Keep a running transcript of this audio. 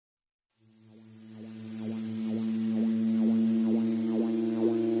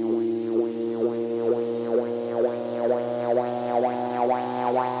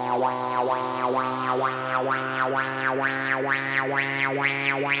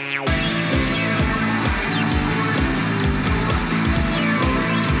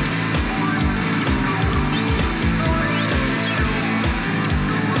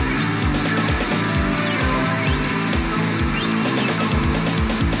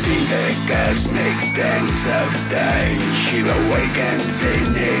Cosmic dance of time, Shiva awakens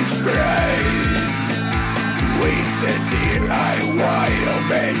in his pride. With the third eye wide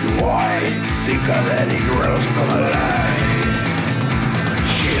open wide, psychedelic worlds come alive.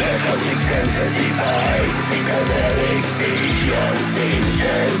 Shiva cosmic dance of divine, psychedelic visions in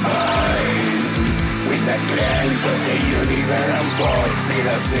their mind. With the glance of the universe unfolds in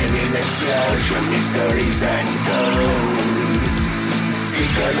a seeming explosion, mysteries untold.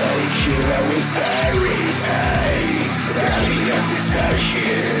 Psychedelic Shiva with starry eyes, drowning as a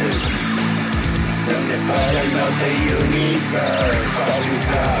starship. From the bottom of the universe, cosmic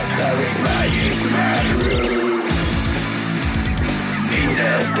God carrying magic mushrooms. In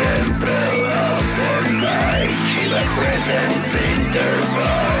the temple of the night, Shiva presence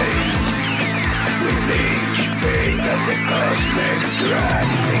intertwined. With each beat of the cosmic drum,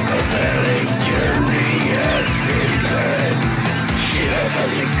 psychedelic journey has begun. Shiva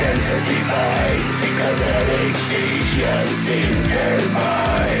cosmic dance of divine, psychedelic visions in their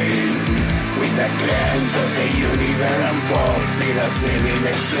mind. With a glance of the universe unfolds in a seeming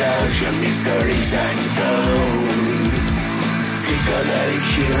explosion, mysteries untold. Psychedelic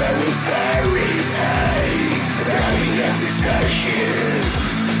Shiva with starry eyes, drowning as a starship.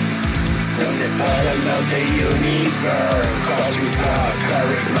 From the bottom of the universe, cosmic God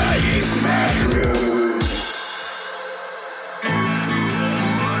carrying magic mushrooms.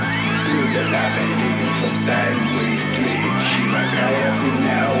 The labyrinth of time we lead, Shiva guides in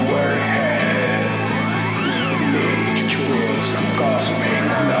our head. Each rules of cosmic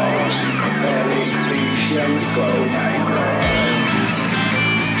laws, psychedelic visions go mind blown.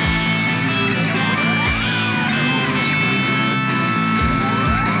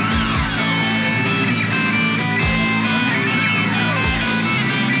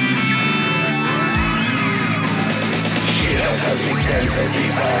 Cosmic dance of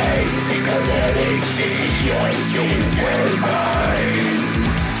divine, psychedelic visions in their mind.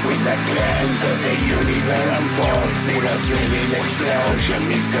 With a glance of the universe unfolds in a seeming explosion,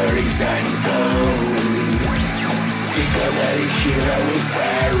 mysteries untold. Psychedelic Shiva with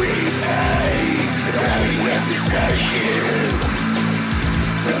starry eyes, drowning as a starship.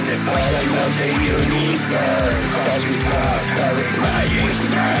 From the bottom of the universe, cosmic God carrying magic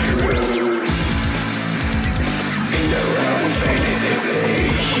mushrooms. In the realm of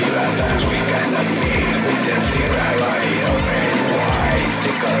infinity,